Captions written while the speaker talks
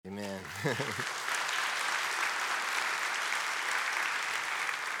For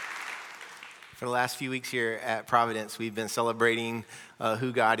the last few weeks here at Providence, we've been celebrating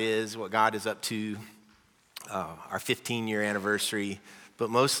who God is, what God is up to, our 15-year anniversary, but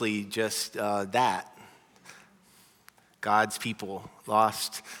mostly just that. God's people,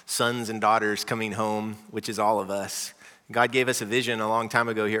 lost sons and daughters coming home, which is all of us. God gave us a vision a long time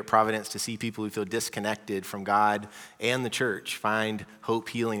ago here at Providence to see people who feel disconnected from God and the church find hope,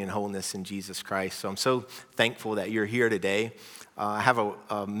 healing, and wholeness in Jesus Christ. So I'm so thankful that you're here today. I have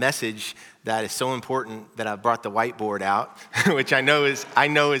a message that is so important that I brought the whiteboard out, which I know is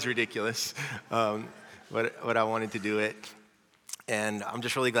ridiculous, but I wanted to do it. And I'm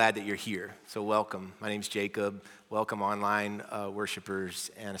just really glad that you're here. So welcome. My name's Jacob. Welcome online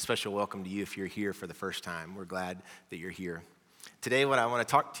worshipers, and a special welcome to you if you're here for the first time. We're glad that you're here. Today, what I want to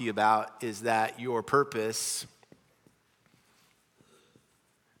talk to you about is that your purpose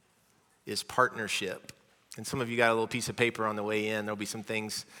is partnership. And some of you got a little piece of paper on the way in. There'll be some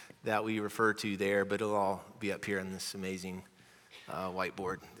things that we refer to there, but it'll all be up here on this amazing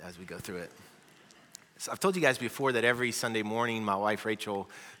whiteboard as we go through it. So I've told you guys before that every Sunday morning, my wife Rachel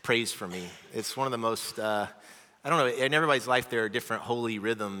prays for me. It's one of the most, in everybody's life there are different holy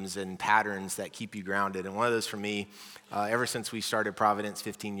rhythms and patterns that keep you grounded. And one of those for me, ever since we started Providence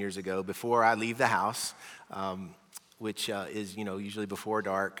 15 years ago, before I leave the house, which is usually before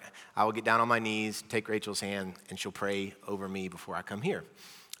dark, I will get down on my knees, take Rachel's hand, and she'll pray over me before I come here.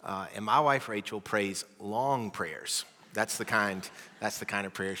 And my wife Rachel prays long prayers. That's the kind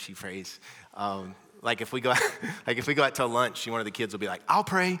of prayer she prays. Like if we go out to lunch, one of the kids will be like, "I'll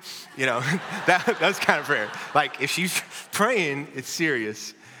pray," that's kind of prayer. Like if she's praying, it's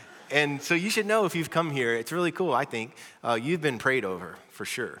serious. And so you should know if you've come here, it's really cool. I think you've been prayed over for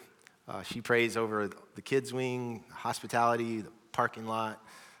sure. She prays over the kids' wing, hospitality, the parking lot,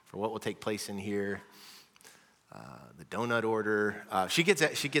 for what will take place in here, the donut order. She gets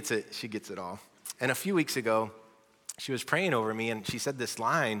it all. And a few weeks ago, she was praying over me, and she said this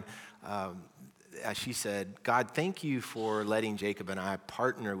line. She said, "God, thank you for letting Jacob and I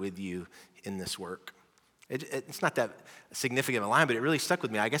partner with you in this work." It's not that significant a line, but it really stuck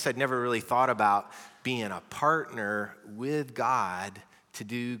with me. I guess I'd never really thought about being a partner with God to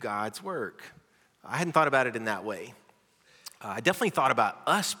do God's work. I hadn't thought about it in that way. I definitely thought about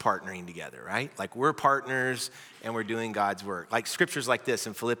us partnering together, right? Like we're partners and we're doing God's work. Like scriptures like this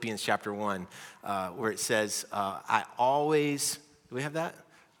in Philippians chapter 1, where it says, I always, do we have that?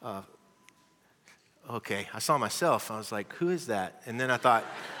 Okay, I saw myself. I was like, who is that? And then I thought,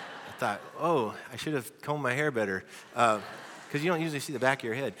 oh, I should have combed my hair better. Because you don't usually see the back of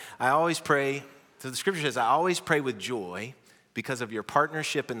your head. I always pray, so the scripture says, I always pray with joy because of your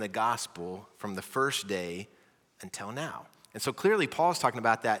partnership in the gospel from the first day until now. And so clearly Paul's talking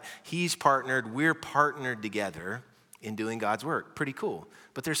about that. He's partnered, we're partnered together in doing God's work. Pretty cool.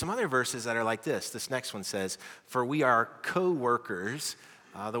 But there's some other verses that are like this. This next one says, for we are co-workers.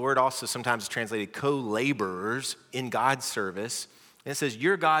 The word also sometimes is translated co-laborers in God's service. And it says,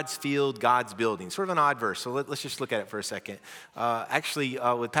 you're God's field, God's building. Sort of an odd verse, so let's just look at it for a second.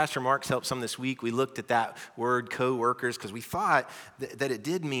 With Pastor Mark's help some this week, we looked at that word co-workers because we thought that it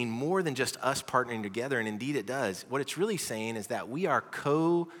did mean more than just us partnering together, and indeed it does. What it's really saying is that we are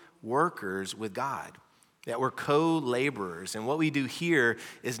co-workers with God. That we're co-laborers. And what we do here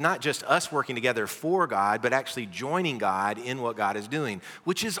is not just us working together for God, but actually joining God in what God is doing,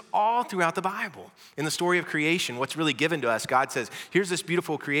 which is all throughout the Bible. In the story of creation, what's really given to us, God says, here's this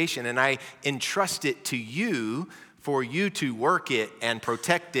beautiful creation, and I entrust it to you for you to work it and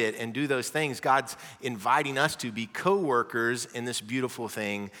protect it and do those things. God's inviting us to be co-workers in this beautiful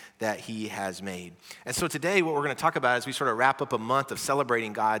thing that he has made. And so today what we're going to talk about as we sort of wrap up a month of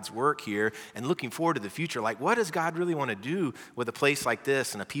celebrating God's work here and looking forward to the future, like what does God really want to do with a place like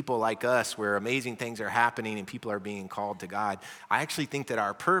this and a people like us where amazing things are happening and people are being called to God? I actually think that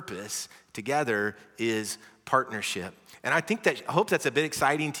our purpose together is partnership. And I hope that's a bit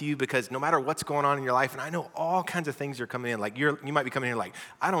exciting to you because no matter what's going on in your life, and I know all kinds of things are coming in, like you might be coming in like,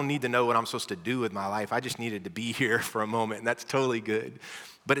 I don't need to know what I'm supposed to do with my life. I just needed to be here for a moment, and that's totally good.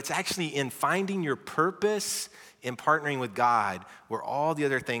 But it's actually in finding your purpose in partnering with God where all the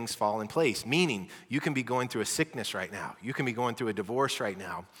other things fall in place, meaning you can be going through a sickness right now. You can be going through a divorce right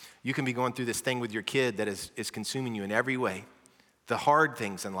now. You can be going through this thing with your kid that is consuming you in every way, the hard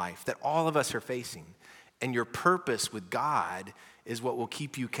things in life that all of us are facing. And your purpose with God is what will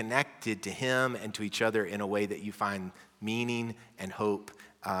keep you connected to him and to each other in a way that you find meaning and hope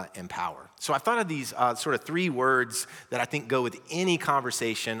and power. So I thought of these sort of three words that I think go with any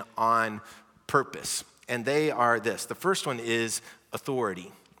conversation on purpose. And they are this. The first one is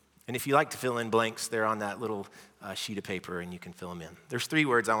authority. And if you like to fill in blanks, they're on that little sheet of paper, and you can fill them in. There's 3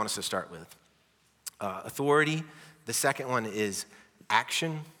 words I want us to start with. Authority. The second one is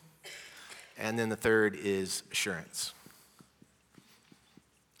action. And then the third is assurance.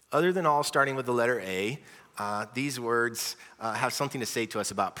 Other than all starting with the letter A, these words have something to say to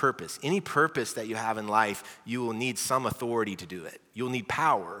us about purpose. Any purpose that you have in life, you will need some authority to do it. You'll need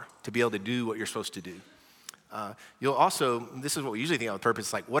power to be able to do what you're supposed to do. You'll also, this is what we usually think of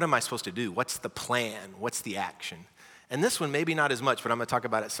purpose, like what am I supposed to do? What's the plan? What's the action? And this one, maybe not as much, but I'm going to talk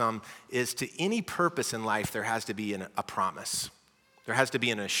about it some, is to any purpose in life, there has to be a promise. There has to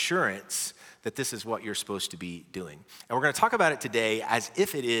be an assurance that this is what you're supposed to be doing. And we're going to talk about it today as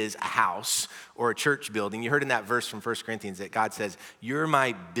if it is a house or a church building. You heard in that verse from 1 Corinthians that God says, you're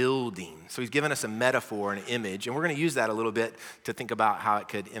my building. So he's given us a metaphor and an image, and we're going to use that a little bit to think about how it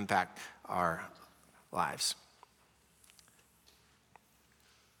could impact our lives.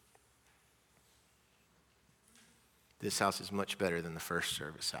 This house is much better than the first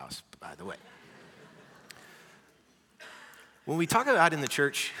service house, by the way. When we talk about in the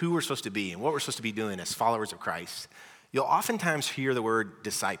church who we're supposed to be and what we're supposed to be doing as followers of Christ, you'll oftentimes hear the word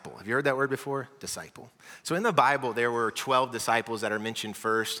disciple. Have you heard that word before? Disciple. So in the Bible, there were 12 disciples that are mentioned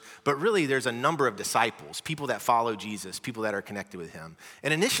first, but really there's a number of disciples, people that follow Jesus, people that are connected with him.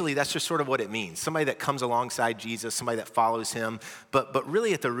 And initially, that's just sort of what it means. Somebody that comes alongside Jesus, somebody that follows him. But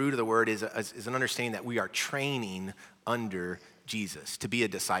really at the root of the word is an understanding that we are training under Jesus to be a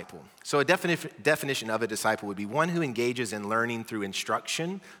disciple. So a definition of a disciple would be one who engages in learning through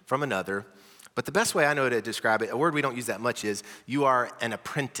instruction from another. But the best way I know to describe it, a word we don't use that much, is you are an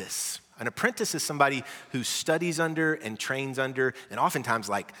apprentice. An apprentice is somebody who studies under and trains under and oftentimes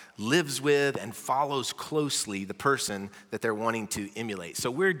like lives with and follows closely the person that they're wanting to emulate.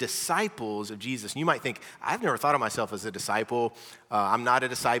 So we're disciples of Jesus. And you might think, I've never thought of myself as a disciple. I'm not a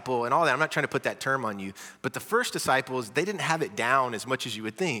disciple and all that. I'm not trying to put that term on you. But the first disciples, they didn't have it down as much as you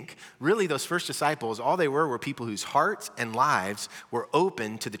would think. Really, those first disciples, all they were people whose hearts and lives were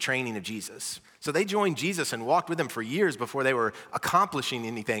open to the training of Jesus. So they joined Jesus and walked with him for years before they were accomplishing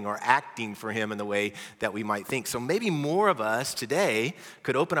anything or acting for him in the way that we might think. So maybe more of us today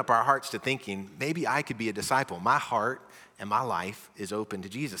could open up our hearts to thinking, maybe I could be a disciple. My heart and my life is open to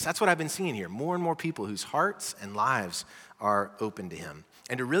Jesus. That's what I've been seeing here. More and more people whose hearts and lives are open to him.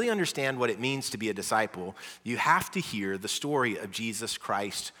 And to really understand what it means to be a disciple, you have to hear the story of Jesus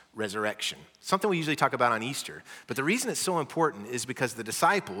Christ's resurrection. Something we usually talk about on Easter. But the reason it's so important is because the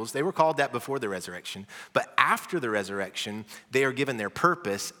disciples, they were called that before the resurrection, but after the resurrection, they are given their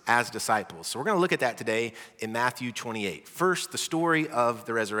purpose as disciples. So we're going to look at that today in Matthew 28. First, the story of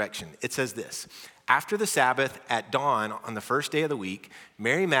the resurrection. It says this: after the Sabbath at dawn on the first day of the week,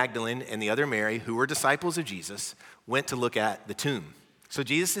 Mary Magdalene and the other Mary, who were disciples of Jesus, went to look at the tomb. So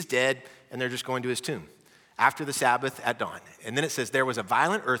Jesus is dead, and they're just going to his tomb after the Sabbath at dawn. And then it says, there was a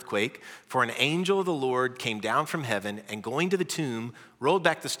violent earthquake, for an angel of the Lord came down from heaven and going to the tomb, rolled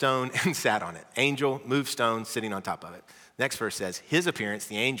back the stone and sat on it. Angel moved stone, sitting on top of it. Next verse says, his appearance,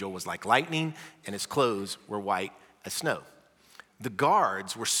 the angel, was like lightning, and his clothes were white as snow. The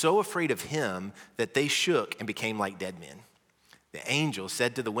guards were so afraid of him that they shook and became like dead men. The angel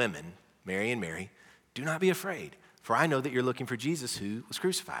said to the women, Mary and Mary, do not be afraid, for I know that you're looking for Jesus who was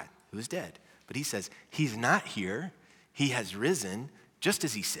crucified, who is dead. But he says, he's not here. He has risen, just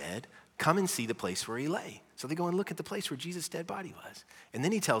as he said. Come and see the place where he lay. So they go and look at the place where Jesus' dead body was. And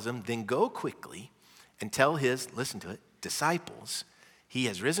then he tells them, then go quickly and tell his, listen to it, disciples, he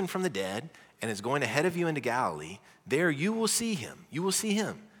has risen from the dead and is going ahead of you into Galilee. There you will see him. You will see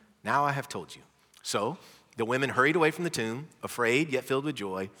him. Now I have told you. So the women hurried away from the tomb, afraid yet filled with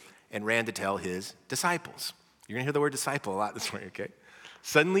joy, and ran to tell his disciples. You're going to hear the word disciple a lot this morning, okay?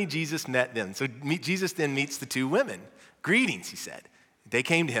 Suddenly Jesus met them. So Jesus then meets the two women. Greetings, he said. They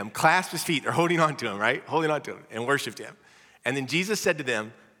came to him, clasped his feet. They're holding on to him, right? Holding on to him and worshiped him. And then Jesus said to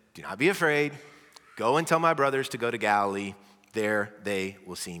them, do not be afraid. Go and tell my brothers to go to Galilee. There they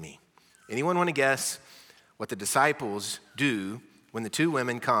will see me. Anyone want to guess what the disciples do when the two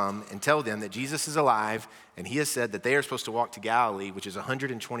women come and tell them that Jesus is alive and he has said that they are supposed to walk to Galilee, which is a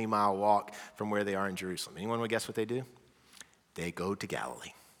 120-mile walk from where they are in Jerusalem? Anyone want to guess what they do? They go to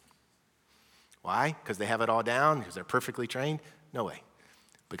Galilee. Why? Because they have it all down? Because they're perfectly trained? No way.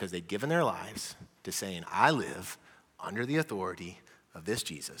 Because they've given their lives to saying, I live under the authority of this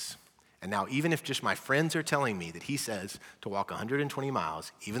Jesus. And now even if just my friends are telling me that he says to walk 120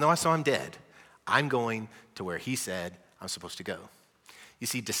 miles, even though I saw him dead, I'm going to where he said I'm supposed to go. You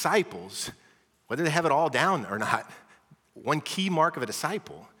see, disciples, whether they have it all down or not, one key mark of a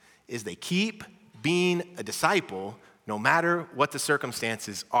disciple is they keep being a disciple no matter what the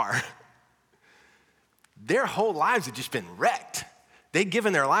circumstances are. Their whole lives had just been wrecked. They'd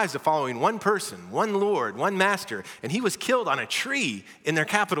given their lives to following one person, one Lord, one master, and he was killed on a tree in their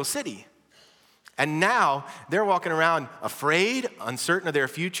capital city. And now they're walking around afraid, uncertain of their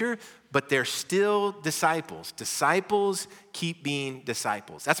future, but they're still disciples. Disciples keep being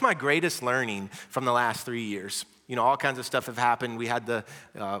disciples. That's my greatest learning from the last 3 years. All kinds of stuff have happened. We had the,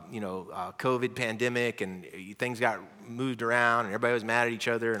 COVID pandemic, and things got moved around, and everybody was mad at each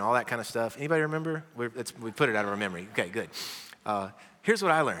other, and all that kind of stuff. Anybody remember? We put it out of our memory. Okay, good. Here's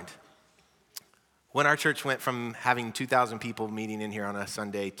what I learned. When our church went from having 2,000 people meeting in here on a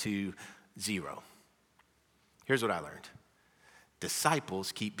Sunday to 0, here's what I learned.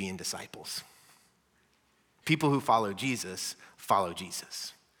 Disciples keep being disciples. People who follow Jesus follow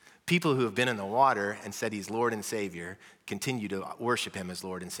Jesus. People who have been in the water and said he's Lord and Savior continue to worship him as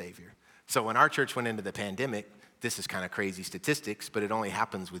Lord and Savior. So when our church went into the pandemic, this is kind of crazy statistics, but it only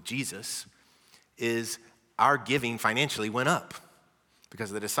happens with Jesus, is our giving financially went up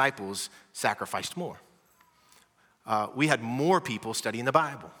because the disciples sacrificed more. We had more people studying the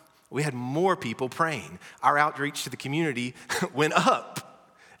Bible. We had more people praying. Our outreach to the community went up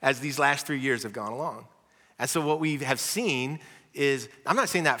as these last 3 years have gone along. And so what we have seen is, I'm not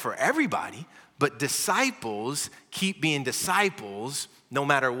saying that for everybody, but disciples keep being disciples no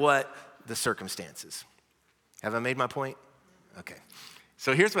matter what the circumstances. Have I made my point? Okay.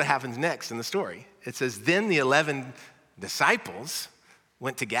 So here's what happens next in the story. It says, then the 11 disciples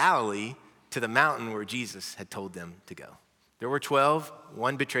went to Galilee to the mountain where Jesus had told them to go. There were 12,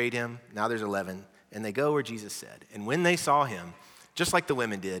 one betrayed him, now there's 11, and they go where Jesus said. And when they saw him, just like the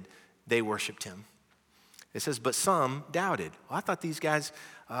women did, they worshiped him. It says, but some doubted. Well, I thought these guys,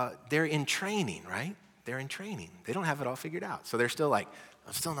 they're in training, right? They're in training. They don't have it all figured out. So they're still like,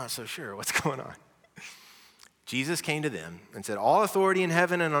 I'm still not so sure what's going on. Jesus came to them and said, all authority in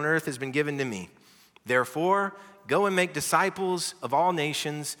heaven and on earth has been given to me. Therefore, go and make disciples of all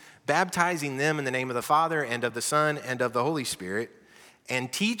nations, baptizing them in the name of the Father and of the Son and of the Holy Spirit,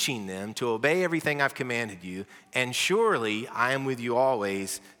 and teaching them to obey everything I've commanded you, and surely I am with you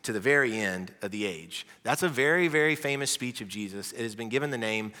always to the very end of the age. That's a very, very famous speech of Jesus. It has been given the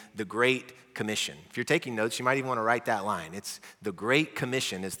name, the Great Commission. If you're taking notes, you might even want to write that line. It's the Great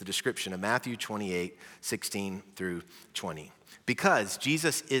Commission is the description of Matthew 28, 16 through 20. Because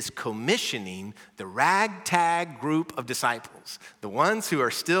Jesus is commissioning the ragtag group of disciples, the ones who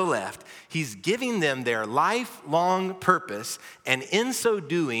are still left. He's giving them their lifelong purpose, and in so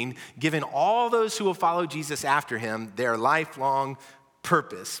doing, giving all those who will follow Jesus after him their lifelong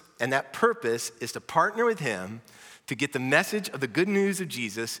purpose. And that purpose is to partner with him to get the message of the good news of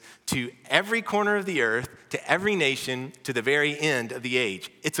Jesus to every corner of the earth, to every nation, to the very end of the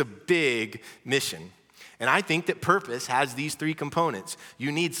age. It's a big mission. And I think that purpose has these three components.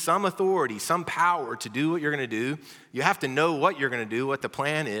 You need some authority, some power to do what you're going to do. You have to know what you're going to do, what the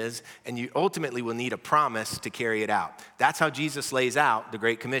plan is, and you ultimately will need a promise to carry it out. That's how Jesus lays out the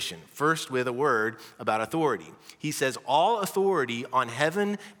Great Commission. First, with a word about authority. He says, all authority on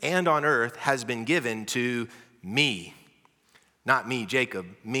heaven and on earth has been given to me. Not me, Jacob,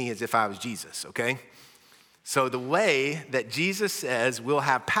 me as if I was Jesus, okay? So the way that Jesus says we'll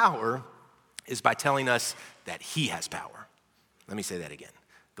have power is by telling us that he has power. Let me say that again.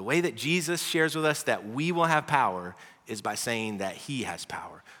 The way that Jesus shares with us that we will have power is by saying that he has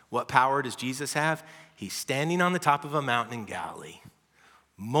power. What power does Jesus have? He's standing on the top of a mountain in Galilee,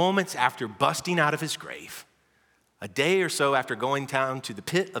 moments after busting out of his grave, a day or so after going down to the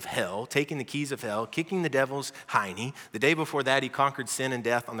pit of hell, taking the keys of hell, kicking the devil's hiney. The day before that, he conquered sin and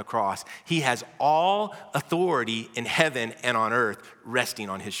death on the cross. He has all authority in heaven and on earth resting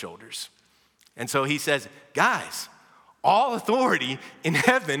on his shoulders. And so he says, guys, all authority in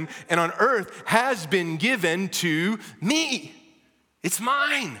heaven and on earth has been given to me. It's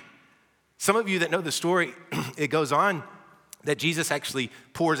mine. Some of you that know the story, it goes on that Jesus actually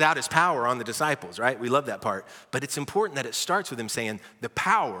pours out his power on the disciples, right? We love that part. But it's important that it starts with him saying, the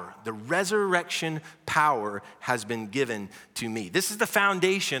power, the resurrection power has been given to me. This is the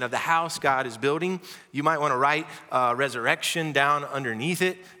foundation of the house God is building. You might want to write resurrection down underneath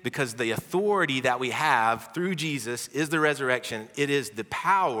it, because the authority that we have through Jesus is the resurrection. It is the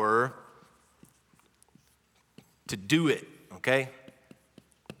power to do it, okay?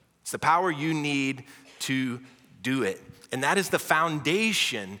 It's the power you need to do it. And that is the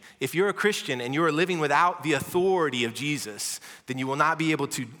foundation. If you're a Christian and you are living without the authority of Jesus, then you will not be able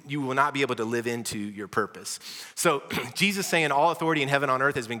to live into your purpose. So Jesus saying all authority in heaven and on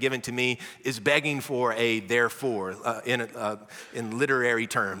earth has been given to me is begging for a therefore in literary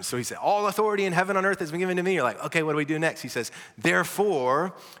terms. So he said, all authority in heaven and on earth has been given to me. You're like, okay, what do we do next? He says,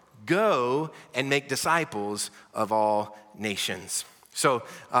 therefore, go and make disciples of all nations. So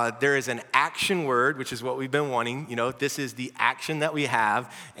there is an action word, which is what we've been wanting. You know, this is the action that we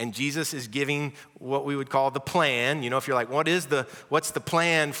have, and Jesus is giving what we would call the plan. You know, if you're like, what's the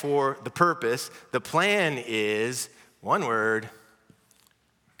plan for the purpose? The plan is one word,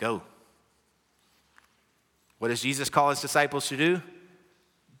 go. What does Jesus call his disciples to do?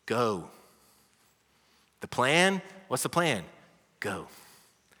 Go. The plan, what's the plan? Go.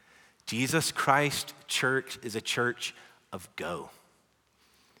 Jesus Christ Church is a church of go.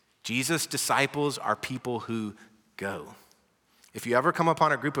 Jesus' disciples are people who go. If you ever come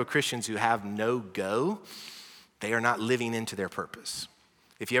upon a group of Christians who have no go, they are not living into their purpose.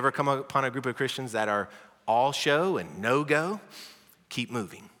 If you ever come upon a group of Christians that are all show and no go, keep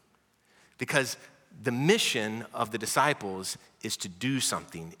moving. Because the mission of the disciples is to do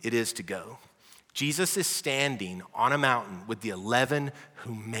something. It is to go. Jesus is standing on a mountain with the 11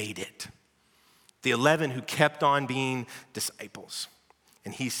 who made it. The 11 who kept on being disciples.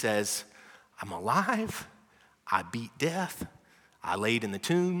 And he says, I'm alive, I beat death, I laid in the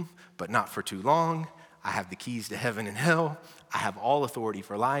tomb, but not for too long. I have the keys to heaven and hell. I have all authority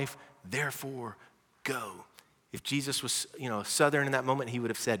for life, therefore go. If Jesus was, Southern in that moment, he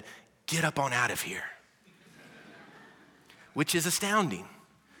would have said, get up on out of here. Which is astounding,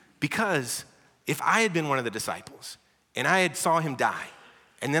 because if I had been one of the disciples and I had saw him die,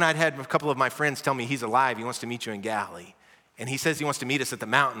 and then I'd had a couple of my friends tell me he's alive, he wants to meet you in Galilee. And he says he wants to meet us at the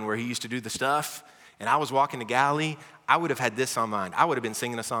mountain where he used to do the stuff. And I was walking to Galilee, I would have had this on mind. I would have been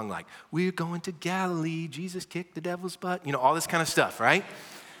singing a song like, we're going to Galilee, Jesus kicked the devil's butt. All this kind of stuff, right?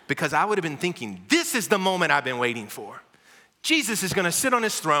 Because I would have been thinking, this is the moment I've been waiting for. Jesus is going to sit on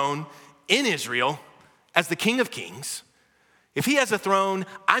his throne in Israel as the King of Kings. If he has a throne,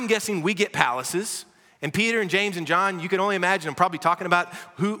 I'm guessing we get palaces. And Peter and James and John, you can only imagine them probably talking about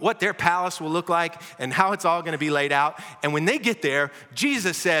what their palace will look like and how it's all going to be laid out. And when they get there,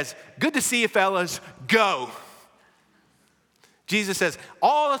 Jesus says, good to see you fellas, go. Jesus says,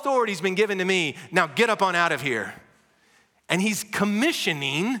 all authority's been given to me, now get up on out of here. And he's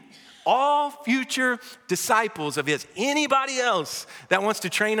commissioning all future disciples of his. Anybody else that wants to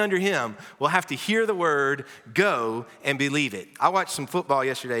train under him will have to hear the word, go, and believe it. I watched some football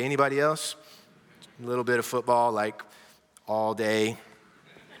yesterday. Anybody else? A little bit of football, like all day.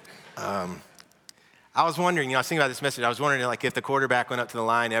 I was wondering, I was thinking about this message. I was wondering, like, if the quarterback went up to the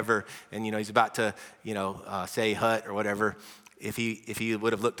line ever, and he's about to, say hut or whatever, if he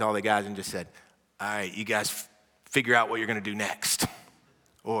would have looked to all the guys and just said, "All right, you guys figure out what you're going to do next,"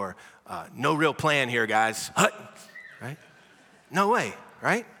 or "No real plan here, guys. Hut," right? No way,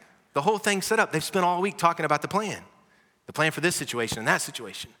 right? The whole thing's set up. They've spent all week talking about the plan for this situation and that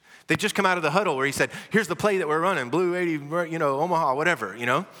situation. They just come out of the huddle where he said, here's the play that we're running, Blue 80, Omaha, whatever,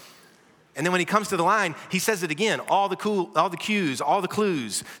 And then when he comes to the line, he says it again, all the cues, all the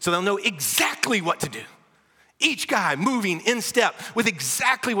clues, so they'll know exactly what to do. Each guy moving in step with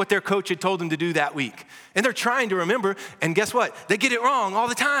exactly what their coach had told them to do that week. And they're trying to remember, and guess what? They get it wrong all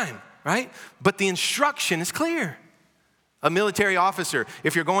the time, right? But the instruction is clear. A military officer,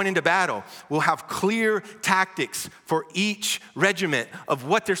 if you're going into battle, will have clear tactics for each regiment of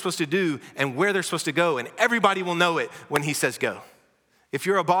what they're supposed to do and where they're supposed to go, and everybody will know it when he says go. If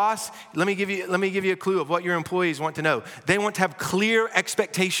you're a boss, let me give you a clue of what your employees want to know. They want to have clear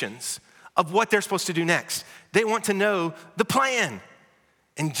expectations of what they're supposed to do next. They want to know the plan.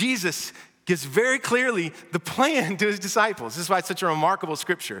 And Jesus gives very clearly the plan to his disciples. This is why it's such a remarkable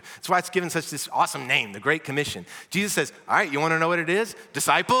scripture. That's why it's given such this awesome name, the Great Commission. Jesus says, all right, you want to know what it is?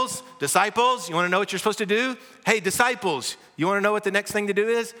 Disciples, you want to know what you're supposed to do? Hey, disciples, you want to know what the next thing to do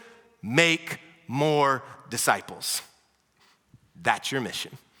is? Make more disciples. That's your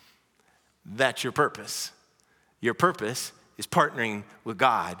mission. That's your purpose. Your purpose is partnering with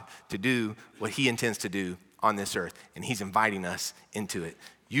God to do what he intends to do on this earth, and he's inviting us into it.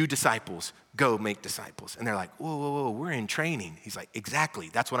 You disciples, go make disciples. And they're like, whoa, we're in training. He's like, exactly,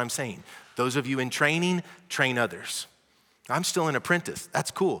 that's what I'm saying. Those of you in training, train others. I'm still an apprentice. That's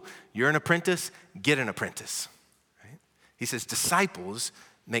cool. You're an apprentice, get an apprentice. Right? He says, disciples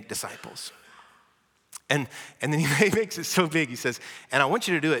make disciples. And then he makes it so big. He says, and I want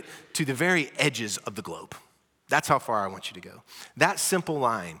you to do it to the very edges of the globe. That's how far I want you to go. That simple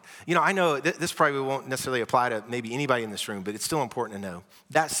line. I know this probably won't necessarily apply to maybe anybody in this room, but it's still important to know.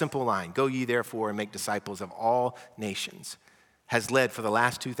 That simple line, go ye therefore and make disciples of all nations, has led for the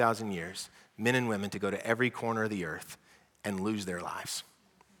last 2,000 years men and women to go to every corner of the earth and lose their lives.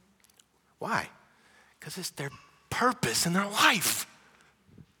 Why? Because it's their purpose in their life.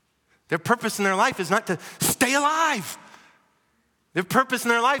 Their purpose in their life is not to stay alive. Their purpose in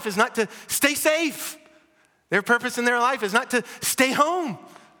their life is not to stay safe. Their purpose in their life is not to stay home.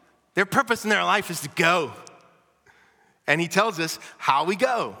 Their purpose in their life is to go. And he tells us how we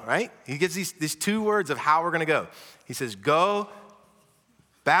go, right? He gives these two words of how we're going to go. He says, go,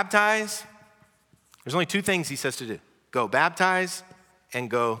 baptize. There's only two things he says to do. Go baptize and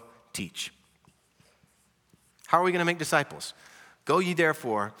go teach. How are we going to make disciples? Go ye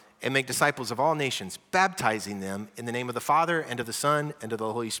therefore and make disciples of all nations, baptizing them in the name of the Father and of the Son and of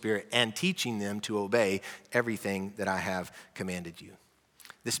the Holy Spirit, and teaching them to obey everything that I have commanded you.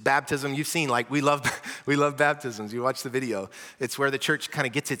 This baptism, you've seen, like we love baptisms. You watch the video. It's where the church kind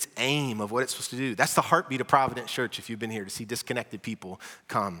of gets its aim of what it's supposed to do. That's the heartbeat of Providence Church, if you've been here, to see disconnected people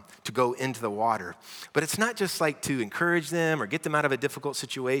come, to go into the water. But it's not just like to encourage them or get them out of a difficult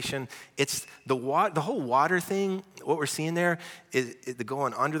situation. It's the whole water thing. What we're seeing there is the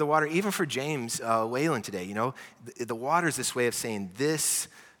going under the water. Even for James Whalen today, the water is this way of saying this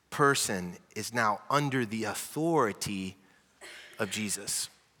person is now under the authority of Jesus.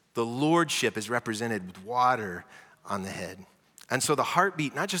 The lordship is represented with water on the head. And so the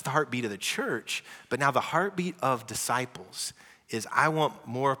heartbeat, not just the heartbeat of the church, but now the heartbeat of disciples is I want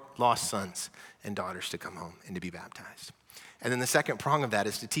more lost sons and daughters to come home and to be baptized. And then the second prong of that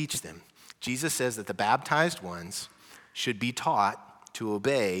is to teach them. Jesus says that the baptized ones should be taught to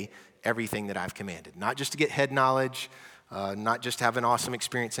obey everything that I've commanded. Not just to get head knowledge, not just to have an awesome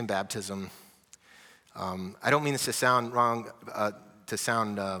experience in baptism. I don't mean this to sound wrong, I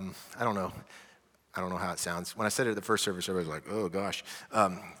don't know how it sounds. When I said it at the first service, everybody was like, oh gosh.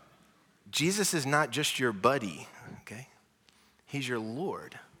 Jesus is not just your buddy, okay? He's your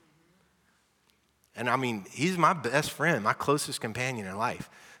Lord. And I mean, he's my best friend, my closest companion in life.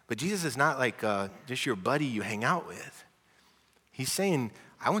 But Jesus is not like just your buddy you hang out with. He's saying,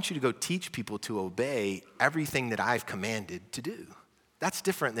 I want you to go teach people to obey everything that I've commanded to do. That's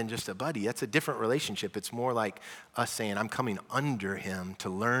different than just a buddy. That's a different relationship. It's more like us saying, I'm coming under him to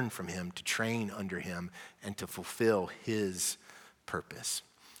learn from him, to train under him, and to fulfill his purpose.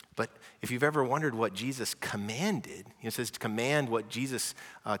 But if you've ever wondered what Jesus commanded, it says to command what Jesus,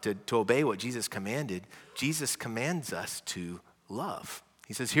 to obey what Jesus commanded commands us to love.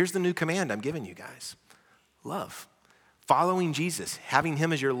 He says, here's the new command I'm giving you guys. Love. Following Jesus, having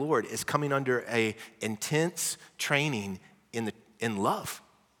him as your Lord, is coming under a intense training in love.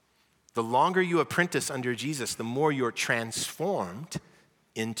 The longer you apprentice under Jesus, the more you're transformed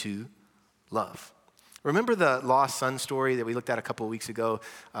into love. Remember the lost son story that we looked at a couple of weeks ago?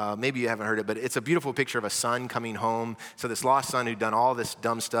 Maybe you haven't heard it, but it's a beautiful picture of a son coming home. So this lost son who'd done all this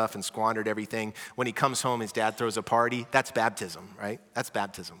dumb stuff and squandered everything, when he comes home, his dad throws a party. That's baptism, right? That's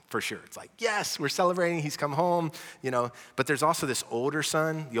baptism for sure. It's like, yes, we're celebrating. He's come home, But there's also this older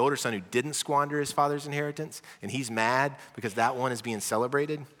son, the older son who didn't squander his father's inheritance, and he's mad because that one is being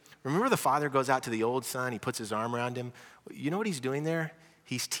celebrated. Remember the father goes out to the old son. He puts his arm around him. You know what he's doing there?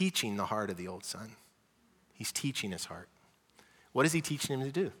 He's teaching the heart of the old son. He's teaching his heart. What is he teaching him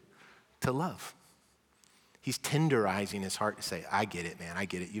to do? To love. He's tenderizing his heart to say, I get it, man. I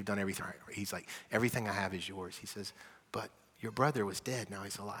get it. You've done everything right. He's like, everything I have is yours. He says, but your brother was dead. Now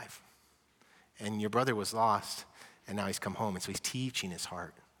he's alive. And your brother was lost, and now he's come home. And so he's teaching his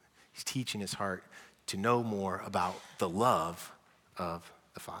heart. He's teaching his heart to know more about the love of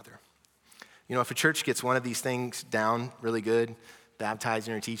the Father. If a church gets one of these things down really good,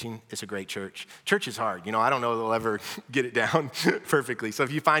 baptizing or teaching, it's a great church. Church is hard. I don't know if they'll ever get it down perfectly. So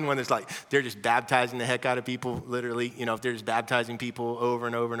if you find one that's like, they're just baptizing the heck out of people, literally, if they're just baptizing people over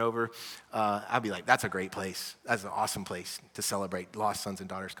and over and over, I'd be like, that's a great place. That's an awesome place to celebrate lost sons and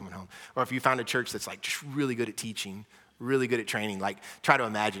daughters coming home. Or if you found a church that's like just really good at teaching, really good at training, like try to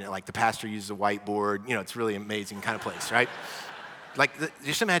imagine it, like the pastor uses a whiteboard, it's really amazing kind of place, right?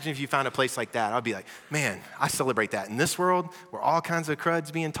 Just imagine if you found a place like that. I'd be like, man, I celebrate that. In this world, where all kinds of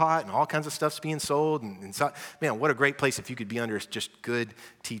crud's being taught and all kinds of stuff's being sold, and so, man, what a great place if you could be under just good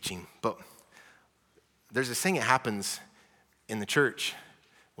teaching. But there's this thing that happens in the church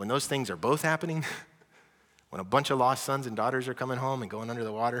when those things are both happening, when a bunch of lost sons and daughters are coming home and going under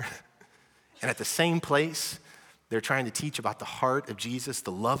the water, and at the same place, they're trying to teach about the heart of Jesus,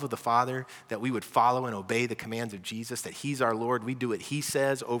 the love of the Father, that we would follow and obey the commands of Jesus, that he's our Lord. We do what he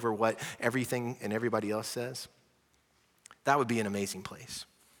says over what everything and everybody else says. That would be an amazing place.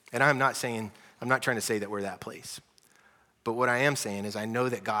 And I'm not trying to say that we're that place. But what I am saying is I know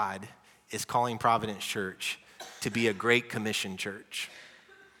that God is calling Providence Church to be a Great Commission church.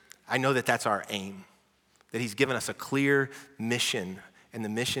 I know that that's our aim, that he's given us a clear mission, and the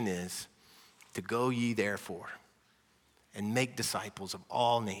mission is to go ye therefore and make disciples of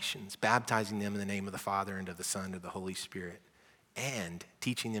all nations, baptizing them in the name of the Father and of the Son and of the Holy Spirit, and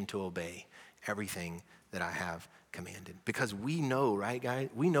teaching them to obey everything that I have commanded. Because we know, right, guys?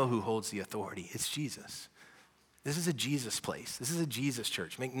 We know who holds the authority. It's Jesus. This is a Jesus place. This is a Jesus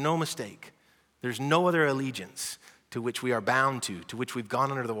church. Make no mistake. There's no other allegiance to which we are bound to which we've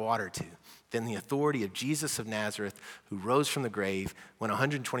gone under the water to, than the authority of Jesus of Nazareth, who rose from the grave, went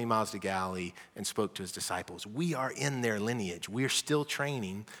 120 miles to Galilee, and spoke to his disciples. We are in their lineage. We are still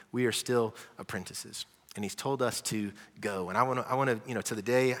training. We are still apprentices. And he's told us to go. And I want to, to the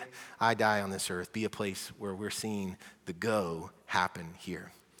day I die on this earth, be a place where we're seeing the go happen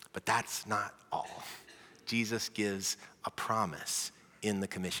here. But that's not all. Jesus gives a promise in the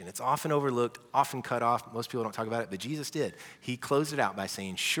commission. It's often overlooked, often cut off. Most people don't talk about it, but Jesus did. He closed it out by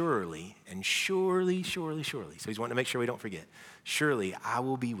saying, surely, and surely, surely, surely. So he's wanting to make sure we don't forget. Surely I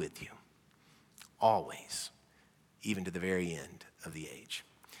will be with you always, even to the very end of the age.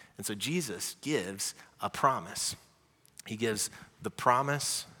 And so Jesus gives a promise. He gives the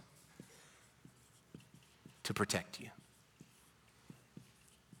promise to protect you.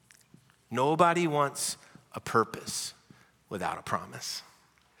 Nobody wants a purpose without a promise.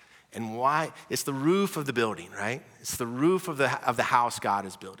 And why? It's the roof of the building, right? It's the roof of the house God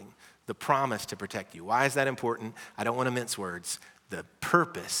is building. The promise to protect you. Why is that important? I don't want to mince words. The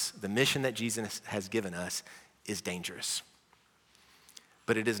purpose, the mission that Jesus has given us is dangerous.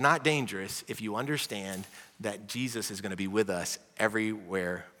 But it is not dangerous if you understand that Jesus is going to be with us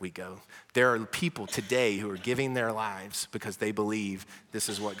everywhere we go. There are people today who are giving their lives because they believe this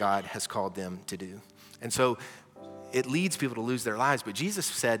is what God has called them to do. And so it leads people to lose their lives, but Jesus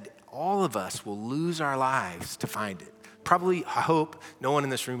said all of us will lose our lives to find it. Probably, I hope, no one in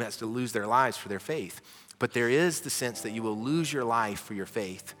this room has to lose their lives for their faith, but there is the sense that you will lose your life for your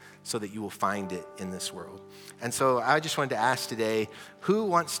faith so that you will find it in this world. And so I just wanted to ask today, who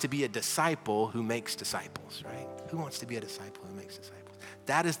wants to be a disciple who makes disciples, right? Who wants to be a disciple who makes disciples?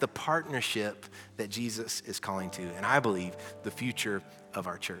 That is the partnership that Jesus is calling to, and I believe the future of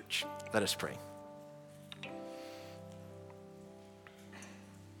our church. Let us pray.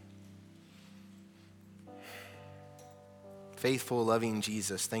 Faithful, loving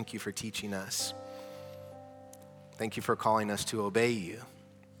Jesus, thank you for teaching us. Thank you for calling us to obey you.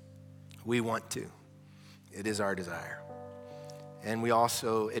 We want to. It is our desire. And we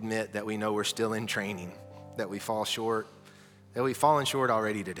also admit that we know we're still in training, that we fall short, that we've fallen short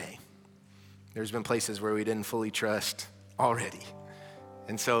already today. There's been places where we didn't fully trust already.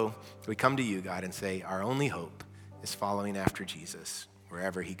 And so we come to you, God, and say our only hope is following after Jesus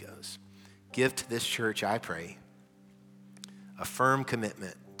wherever he goes. Give to this church, I pray, a firm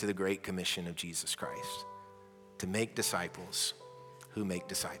commitment to the Great Commission of Jesus Christ, to make disciples who make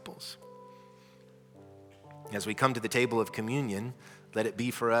disciples. As we come to the table of communion, let it be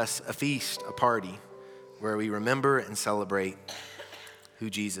for us a feast, a party, where we remember and celebrate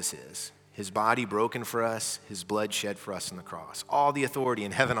who Jesus is. His body broken for us, his blood shed for us on the cross. All the authority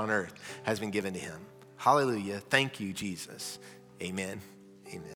in heaven and on earth has been given to him. Hallelujah. Thank you, Jesus. Amen.